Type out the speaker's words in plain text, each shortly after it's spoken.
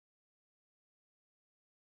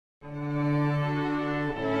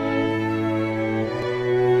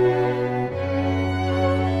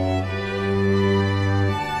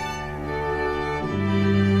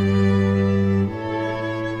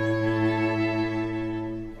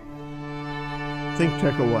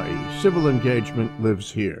ThinkTech Hawaii. Civil engagement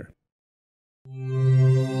lives here.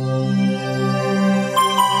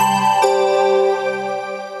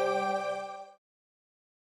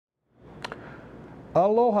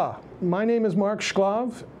 Aloha. My name is Mark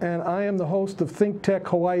Shklov, and I am the host of ThinkTech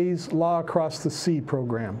Hawaii's Law Across the Sea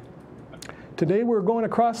program. Today we're going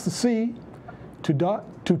across the sea to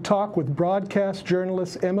talk with broadcast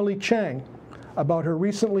journalist Emily Chang about her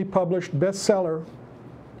recently published bestseller,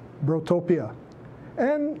 Brotopia,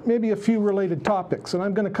 and maybe a few related topics. And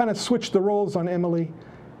I'm going to kind of switch the roles on Emily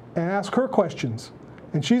and ask her questions,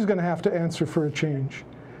 and she's going to have to answer for a change.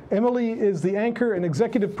 Emily is the anchor and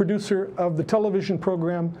executive producer of the television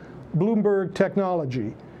program Bloomberg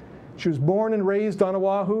Technology. She was born and raised on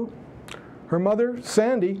Oahu. Her mother,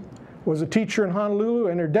 Sandy, was a teacher in Honolulu,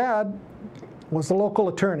 and her dad was the local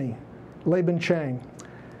attorney, Emily Chang.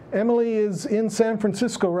 Emily is in San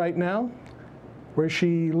Francisco right now, where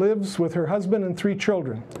she lives with her husband and 3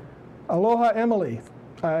 children. Aloha, Emily.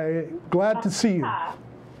 Glad to see you.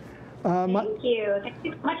 Thank you. Thank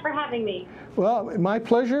you so much for having me. Well, my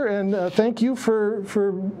pleasure, and thank you for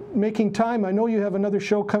making time. I know you have another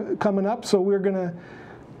show coming up, so we're going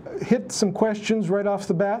to hit some questions right off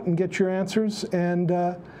the bat and get your answers.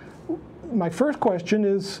 And my first question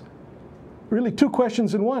is really 2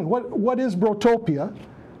 questions in one. What is Brotopia?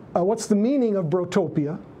 What's the meaning of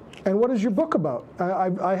Brotopia? And what is your book about?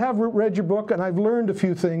 I have read your book, and I've learned a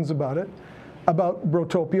few things about it, about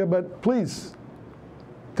Brotopia, but please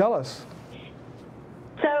tell us.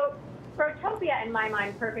 So Brotopia, in my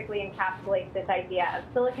mind, perfectly encapsulates this idea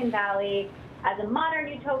of Silicon Valley as a modern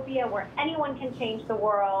utopia where anyone can change the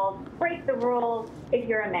world, break the rules if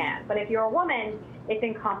you're a man. But if you're a woman, it's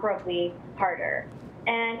incomparably harder.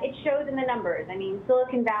 And it shows in the numbers. I mean,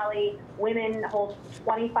 Silicon Valley, women hold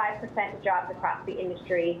 25% of jobs across the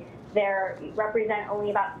industry. They represent only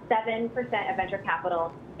about 7% of venture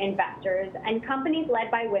capital investors. And companies led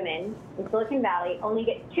by women in Silicon Valley only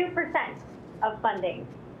get 2% of funding.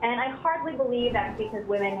 And I hardly believe that's because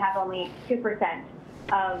women have only 2%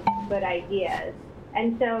 of good ideas.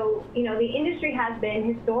 And so, you know, the industry has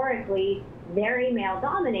been historically very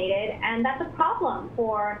male-dominated, and that's a problem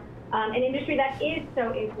for an industry that is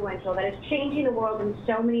so influential, that is changing the world in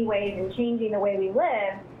so many ways and changing the way we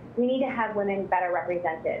live. We need to have women better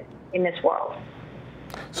represented in this world.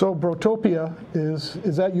 So Brotopia,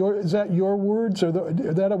 is that your words, or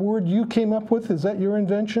is that a word you came up with? Is that your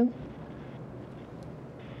invention?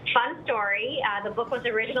 Fun story. The book was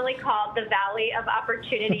originally called The Valley of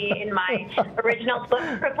Opportunity in my original book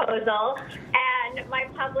proposal. And my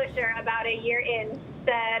publisher, about a year in,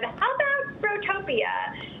 said, how about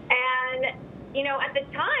Brotopia? And, you know, at the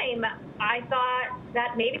time, I thought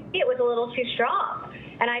that maybe it was a little too strong.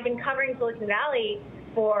 And I've been covering Silicon Valley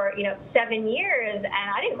for, 7 years, and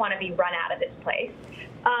I didn't want to be run out of this place.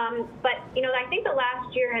 But, I think the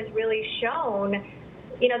last year has really shown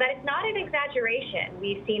that it's not an exaggeration.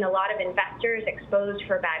 We've seen a lot of investors exposed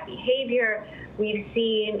for bad behavior. We've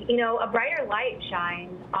seen, a brighter light shine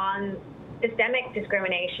on systemic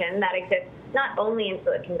discrimination that exists not only in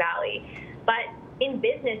Silicon Valley, but in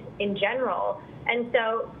business in general. And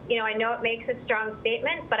so, I know it makes a strong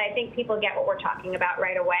statement, but I think people get what we're talking about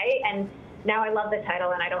right away. And now I love the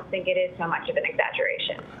title, and I don't think it is so much of an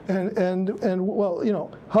exaggeration. And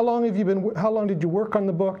well, how long did you work on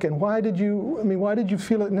the book, and why did you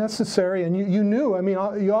feel it necessary? And you knew,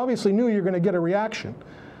 you obviously knew you're going to get a reaction.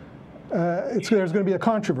 There's going to be a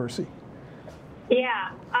controversy.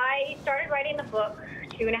 Yeah, I started writing the book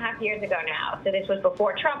 2.5 years ago now. So this was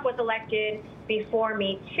before Trump was elected, before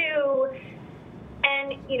Me Too.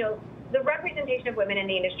 And, the representation of women in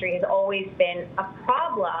the industry has always been a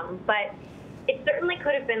problem, but it certainly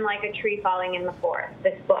could have been like a tree falling in the forest,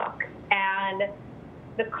 this book. And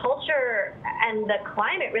the culture and the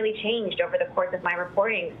climate really changed over the course of my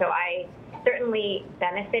reporting. So I certainly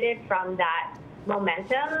benefited from that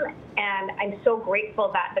momentum. And I'm so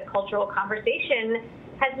grateful that the cultural conversation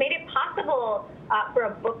has made it possible for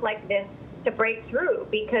a book like this to break through,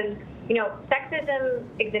 because sexism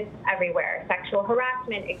exists everywhere. Sexual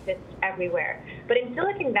harassment exists everywhere. But in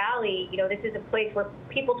Silicon Valley, this is a place where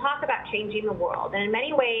people talk about changing the world. And in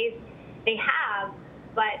many ways, they have.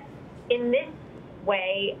 But in this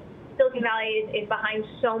way, Silicon Valley is behind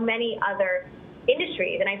so many other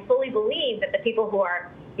industries. And I fully believe that the people who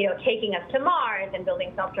are, taking us to Mars and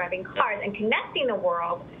building self-driving cars and connecting the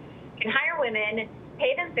world can hire women,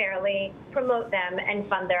 pay them fairly, promote them, and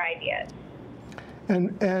fund their ideas.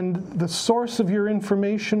 And the source of your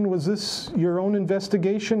information, was this your own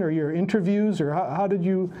investigation or your interviews, or how did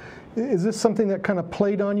you, is this something that kind of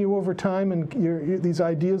played on you over time and these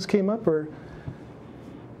ideas came up, or?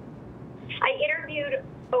 I interviewed interviewed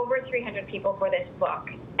over 300 people for this book,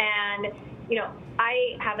 and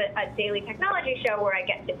I have a daily technology show where I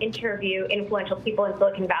get to interview influential people in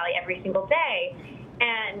Silicon Valley every single day.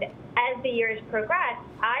 And as the years progressed,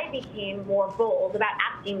 I became more bold about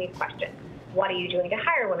asking these questions. What are you doing to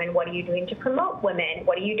hire women? What are you doing to promote women?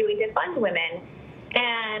 What are you doing to fund women?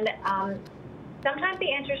 And sometimes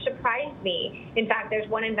the answers surprised me. In fact, there's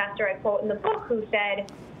one investor I quote in the book who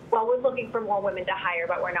said, well, we're looking for more women to hire,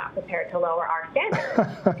 but we're not prepared to lower our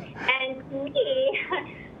standards. And to me,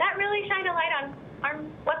 that really shined a light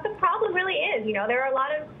on what the problem really is. There are a lot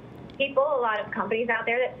of people, a lot of companies out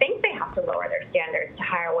there that think they have to lower their standards to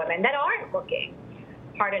hire women that aren't looking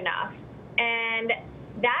hard enough. And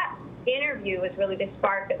that interview was really the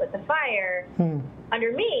spark that lit the fire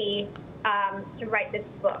under me to write this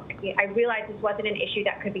book. I realized this wasn't an issue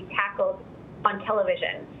that could be tackled on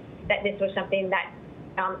television, that this was something that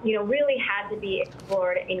really had to be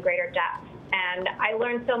explored in greater depth. And I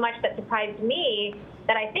learned so much that surprised me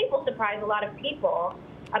that I think will surprise a lot of people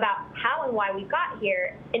about how and why we got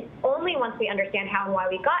here. And only once we understand how and why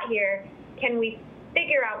we got here can we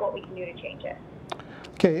figure out what we can do to change it.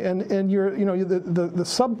 Okay, and the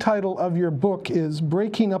subtitle of your book is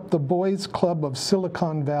 "Breaking Up the Boys Club of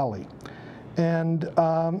Silicon Valley," and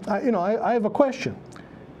I have a question.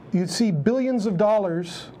 You see billions of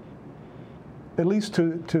dollars, at least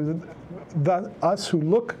to us who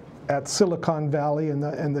look at Silicon Valley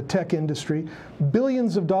and the tech industry,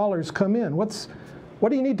 billions of dollars come in. What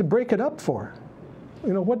do you need to break it up for?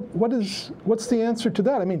 What's the answer to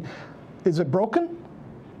that? I mean, is it broken?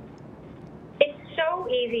 It's so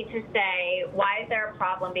easy to say, why is there a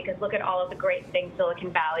problem? Because look at all of the great things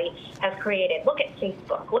Silicon Valley has created. Look at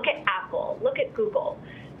Facebook, look at Apple, look at Google.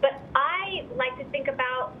 But I like to think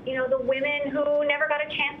about, the women who never got a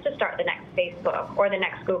chance to start the next Facebook or the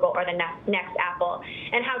next Google or the next Apple,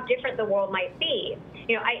 and how different the world might be.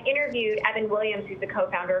 I interviewed Evan Williams, who's the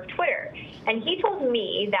co-founder of Twitter, and he told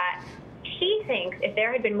me that he thinks if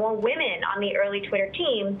there had been more women on the early Twitter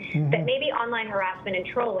team, that maybe online harassment and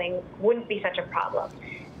trolling wouldn't be such a problem.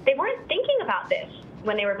 They weren't thinking about this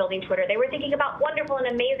when they were building Twitter. They were thinking about wonderful and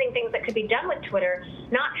amazing things that could be done with Twitter,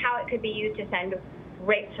 not how it could be used to send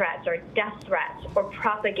rape threats or death threats or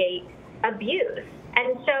propagate abuse.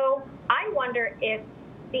 And so I wonder if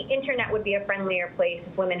the internet would be a friendlier place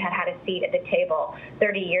if women had had a seat at the table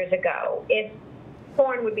 30 years ago, if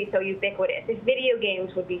porn would be so ubiquitous, if video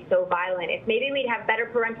games would be so violent, if maybe we'd have better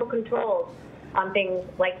parental controls on things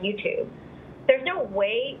like YouTube. There's no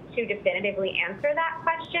way to definitively answer that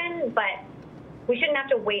question, but we shouldn't have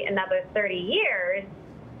to wait another 30 years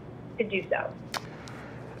to do so.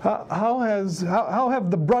 How have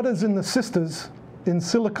the brothers and the sisters in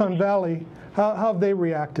Silicon Valley, how have they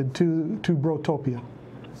reacted to Brotopia?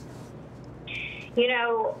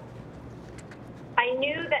 I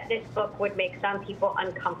knew that this book would make some people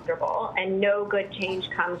uncomfortable, and no good change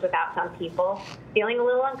comes without some people feeling a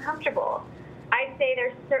little uncomfortable. I'd say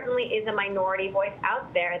there certainly is a minority voice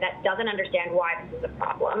out there that doesn't understand why this is a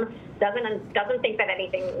problem, doesn't think that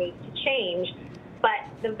anything needs to change, but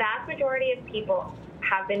the vast majority of people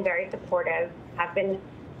have been very supportive, have been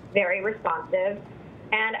very responsive,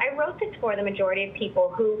 and I wrote this for the majority of people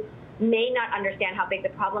who may not understand how big the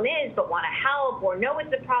problem is, but want to help, or know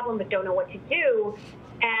it's a problem but don't know what to do.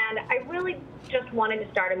 And I really just wanted to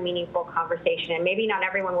start a meaningful conversation. And maybe not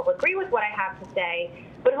everyone will agree with what I have to say,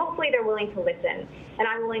 but hopefully they're willing to listen. And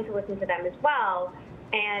I'm willing to listen to them as well.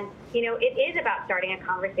 And, it is about starting a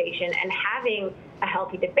conversation and having a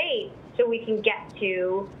healthy debate so we can get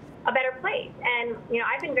to a better place. And,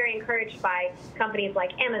 I've been very encouraged by companies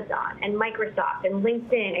like Amazon and Microsoft and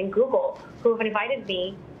LinkedIn and Google who have invited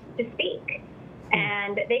me to speak.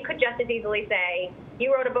 And they could just as easily say,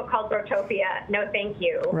 you wrote a book called Brotopia, no thank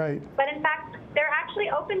you. Right. But in fact, they're actually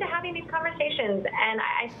open to having these conversations, and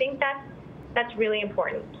I think that's really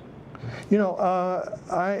important.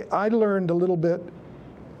 I learned a little bit,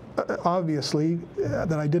 obviously,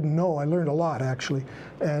 that I didn't know. I learned a lot, actually,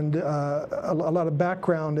 and a lot of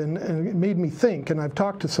background, and it made me think, and I've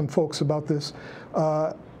talked to some folks about this,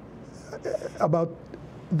 about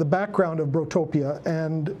the background of Brotopia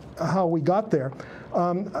and how we got there.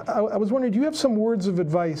 I was wondering, do you have some words of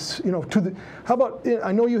advice, how about,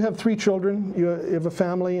 I know you have 3 children, you have a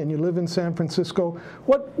family, and you live in San Francisco.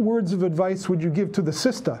 What words of advice would you give to the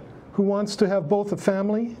sister who wants to have both a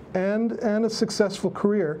family and a successful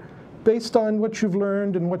career based on what you've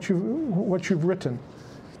learned and what you've written?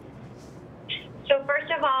 So first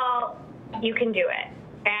of all, you can do it.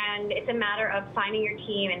 And it's a matter of finding your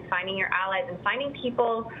team and finding your allies and finding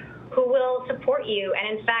people who will support you.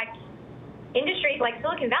 And in fact, industries like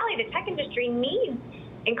Silicon Valley, the tech industry, needs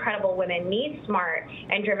incredible women, need smart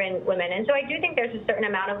and driven women. And so I do think there's a certain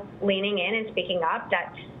amount of leaning in and speaking up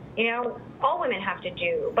that, you know, all women have to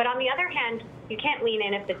do. But on the other hand, you can't lean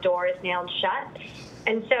in if the door is nailed shut.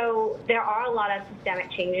 And so there are a lot of systemic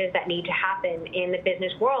changes that need to happen in the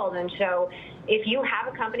business world. And so if you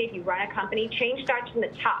have a company, if you run a company, change starts from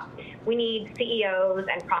the top. We need CEOs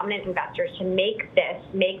and prominent investors to make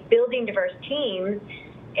building diverse teams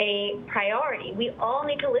a priority. We all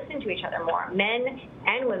need to listen to each other more, men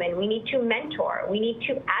and women. We need to mentor. We need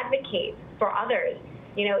to advocate for others.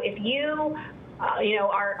 You know, if you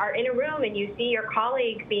are in a room and you see your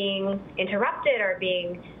colleague being interrupted or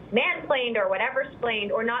being mansplained or whatever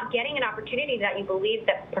splained, or not getting an opportunity that you believe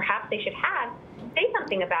that perhaps they should have, say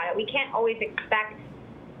something about it. We can't always expect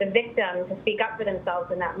the victim to speak up for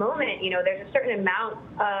themselves in that moment. You know, there's a certain amount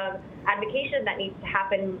of advocacy that needs to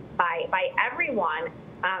happen by everyone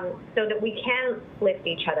so that we can lift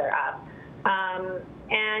each other up.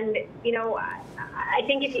 And, you know, I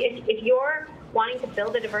think if you're wanting to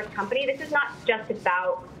build a diverse company, this is not just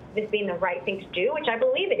about this being the right thing to do, which I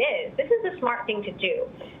believe it is. This is a smart thing to do.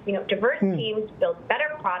 You know, diverse teams build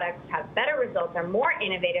better products, have better results, are more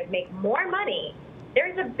innovative, make more money.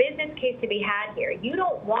 There's a business case to be had here. You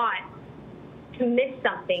don't want to miss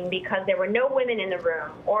something because there were no women in the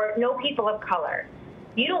room or no people of color.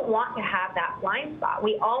 You don't want to have that blind spot.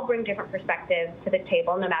 We all bring different perspectives to the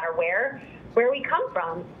table, no matter where we come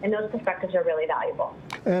from, and those perspectives are really valuable.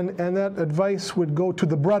 And that advice would go to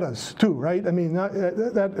the brothers too, right? I mean,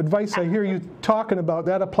 that advice I hear you talking about,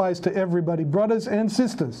 that applies to everybody, brothers and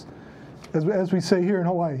sisters, as we say here in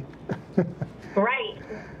Hawaii. Right.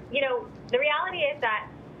 You know, the reality is that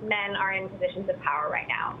men are in positions of power right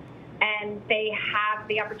now, and they have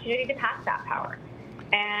the opportunity to pass that power.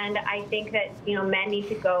 And I think that, you know, men need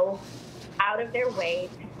to go out of their way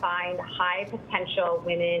to find high potential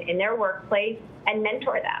women in their workplace and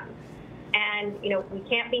mentor them. And, you know, we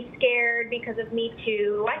can't be scared because of Me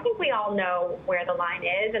Too. I think we all know where the line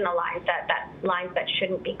is and the lines that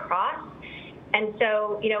shouldn't be crossed. And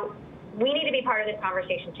so, you know, we need to be part of this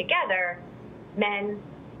conversation together, men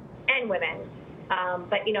and women.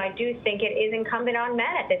 But, you know, I do think it is incumbent on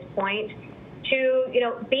men at this point to, you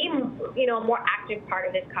know, be, you know, a more active part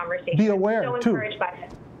of this conversation. Be aware, too.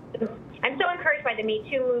 I'm so encouraged by the Me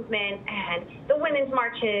Too movement and the women's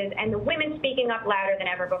marches and the women speaking up louder than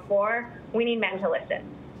ever before. We need men to listen.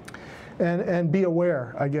 And be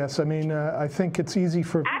aware, I guess. I mean, I think it's easy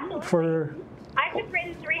for... Absolutely. I've just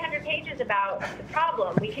written 300 pages about the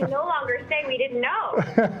problem. We can no longer say we didn't know.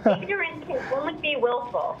 Ignorance can only be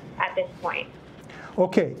willful at this point.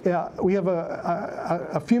 Okay, we have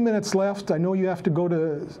a few minutes left. I know you have to go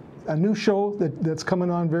to a new show that's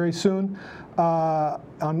coming on very soon.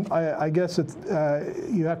 I guess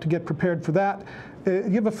you have to get prepared for that. Do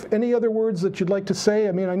you have any other words that you'd like to say?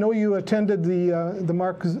 I mean, I know you attended the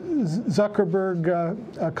Mark Zuckerberg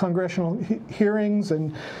congressional hearings,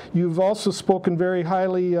 and you've also spoken very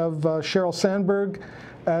highly of Sheryl Sandberg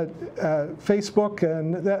at Facebook.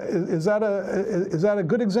 And is that a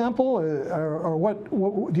good example, or what?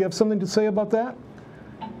 Do you have something to say about that?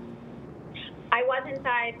 I was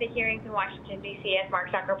inside the hearings in Washington, D.C. as Mark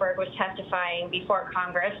Zuckerberg was testifying before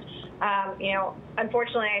Congress. You know,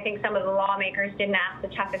 unfortunately, I think some of the lawmakers didn't ask the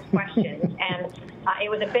toughest questions, and it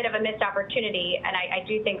was a bit of a missed opportunity. And I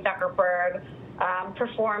do think Zuckerberg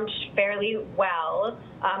performed fairly well.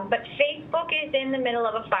 But Facebook is in the middle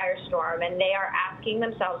of a firestorm, and they are asking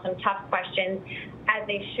themselves some tough questions, as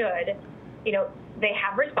they should. You know, they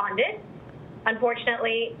have responded.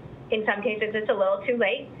 Unfortunately, in some cases, it's a little too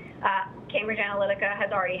late. Cambridge Analytica has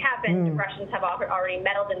already happened. The Russians have already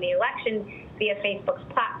meddled in the election via Facebook's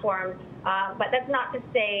platform. But that's not to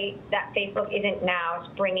say that Facebook isn't now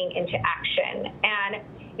springing into action. And,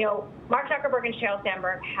 you know, Mark Zuckerberg and Sheryl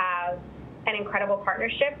Sandberg have an incredible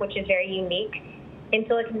partnership, which is very unique in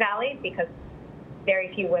Silicon Valley because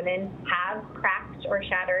very few women have cracked or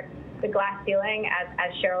shattered the glass ceiling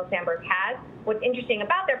as Sheryl Sandberg has. What's interesting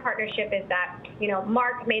about their partnership is that, you know,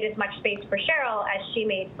 Mark made as much space for Sheryl as she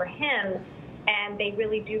made for him, and they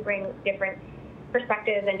really do bring different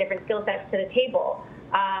perspectives and different skill sets to the table.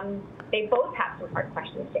 They both have some hard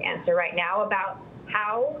questions to answer right now about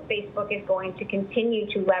how Facebook is going to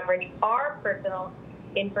continue to leverage our personal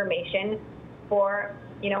information for,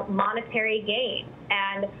 you know, monetary gain.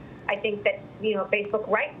 And I think that, you know, Facebook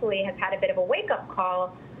rightfully has had a bit of a wake-up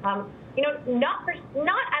call, you know, not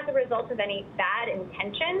as a result of any bad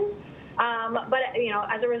intentions, but, you know,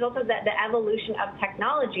 as a result of the evolution of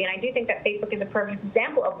technology. And I do think that Facebook is a perfect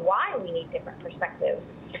example of why we need different perspectives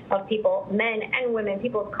of people, men and women,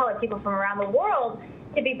 people of color, people from around the world,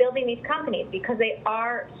 to be building these companies, because they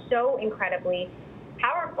are so incredibly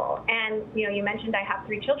powerful. And you mentioned I have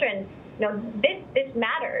 3 children. This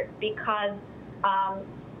matters because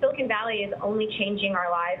Silicon Valley is only changing our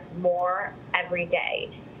lives more every day.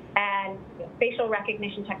 And facial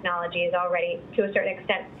recognition technology is already, to a certain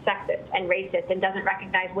extent, sexist and racist and doesn't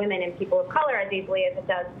recognize women and people of color as easily as it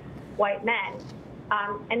does white men.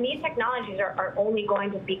 And these technologies are only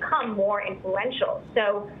going to become more influential.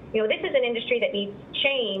 So, this is an industry that needs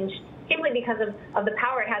change simply because of the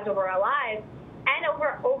power it has over our lives and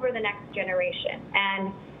over the next generation.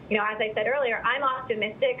 And as I said earlier, I'm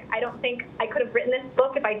optimistic. I don't think I could have written this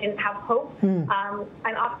book if I didn't have hope.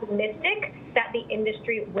 I'm optimistic that the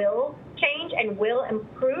industry will change and will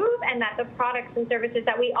improve, and that the products and services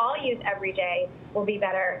that we all use every day will be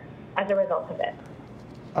better as a result of it.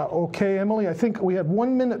 Okay, Emily, I think we have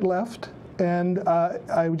 1 minute left, and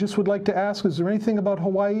I just would like to ask, is there anything about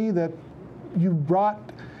Hawaii that you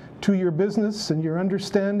brought to your business and your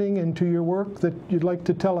understanding and to your work that you'd like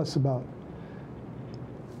to tell us about?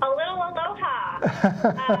 A little aloha.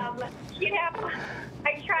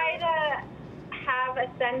 I try to have a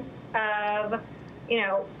sense of,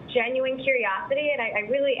 genuine curiosity, and I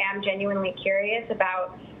really am genuinely curious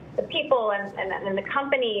about the people and the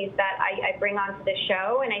companies that I bring onto the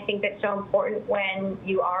show. And I think that's so important when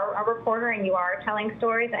you are a reporter and you are telling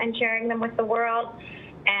stories and sharing them with the world.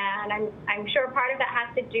 And I'm sure part of that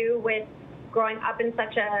has to do with growing up in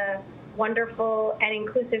such a wonderful and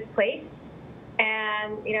inclusive place.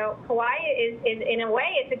 And Hawaii is in a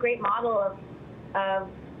way, it's a great model of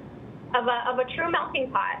a true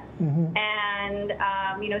melting pot. And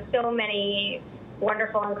so many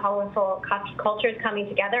wonderful and colorful cultures coming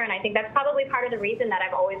together. And I think that's probably part of the reason that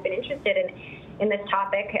I've always been interested in this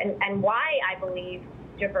topic, and why I believe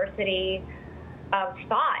diversity of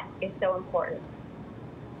thought is so important.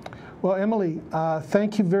 Well, Emily,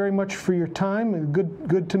 thank you very much for your time.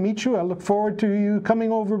 Good to meet you. I look forward to you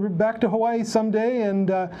coming over back to Hawaii someday,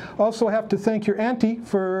 and also have to thank your auntie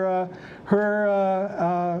for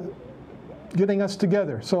her getting us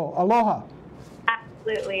together. So, aloha.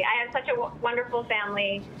 Absolutely. I have such a wonderful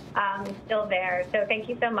family still there. So thank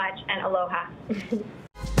you so much, and aloha.